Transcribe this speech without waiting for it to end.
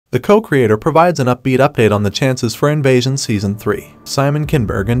The co-creator provides an upbeat update on the chances for Invasion Season 3.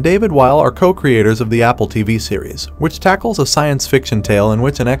 Kinberg and David Weil are co-creators of the Apple TV series, which tackles a science fiction tale in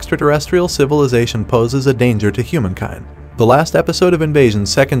which an extraterrestrial civilization poses a danger to humankind. The last episode of Invasion's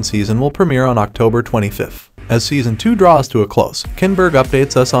second season will premiere on October 25th. As Season 2 draws to a close, Kinberg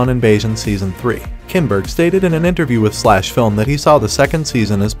updates us on Invasion Season 3. Kinberg stated in an interview with Film that he saw the second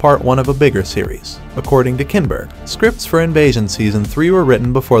season as part 1 of a bigger series. According to Kinberg, scripts for Invasion Season 3 were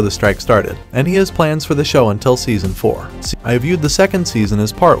written before the strike started, and he has plans for the show until Season 4. I viewed the second season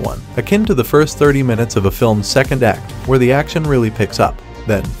as part 1, akin to the first 30 minutes of a film's second act, where the action really picks up.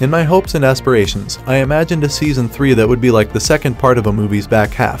 Then, in my hopes and aspirations, I imagined a Season 3 that would be like the second part of a movie's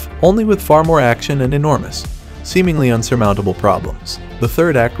back half, only with far more action and enormous, seemingly unsurmountable problems. The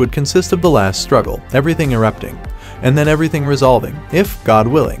third act would consist of the last struggle, everything erupting, and then everything resolving, if, God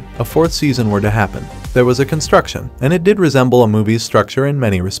willing, a fourth season were to happen. There was a construction, and it did resemble a movie's structure in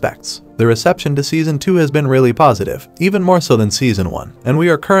many respects. The reception to Season 2 has been really positive, even more so than Season 1, and we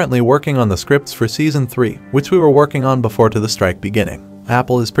are currently working on the scripts for Season 3, which we were working on before the strike beginning.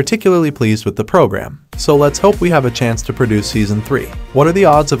 Apple is particularly pleased with the program, so let's hope we have a chance to produce Season 3. What are the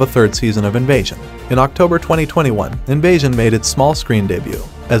odds of a third season of Invasion? In October 2021, Invasion made its small screen debut.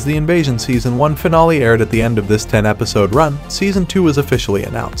 As the Invasion Season 1 finale aired at the end of this 10-episode run, Season 2 was officially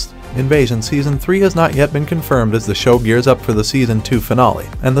announced. Invasion Season 3 has not yet been confirmed as the show gears up for the Season 2 finale,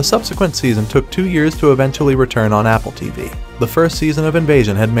 and the subsequent season took 2 years to eventually return on Apple TV. The first season of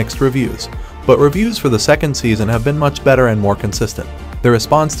Invasion had mixed reviews, but reviews for the second season have been much better and more consistent. The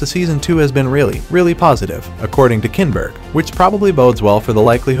response to Season 2 has been really positive, according to Kinberg, which probably bodes well for the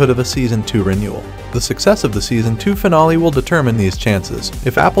likelihood of a Season 2 renewal. The success of the Season 2 finale will determine these chances,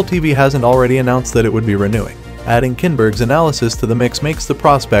 if Apple TV hasn't already announced that it would be renewing. Adding Kinberg's analysis to the mix makes the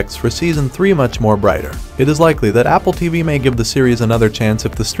prospects for Season 3 much more brighter. It is likely that Apple TV may give the series another chance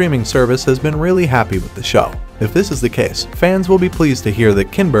if the streaming service has been really happy with the show. If this is the case, fans will be pleased to hear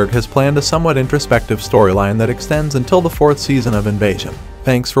that Kinberg has planned a somewhat introspective storyline that extends until the 4th season of Invasion.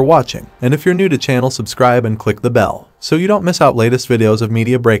 Thanks for watching, and if you're new to the channel, subscribe and click the bell, so you don't miss out latest videos of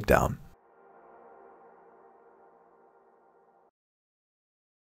Media Breakdown.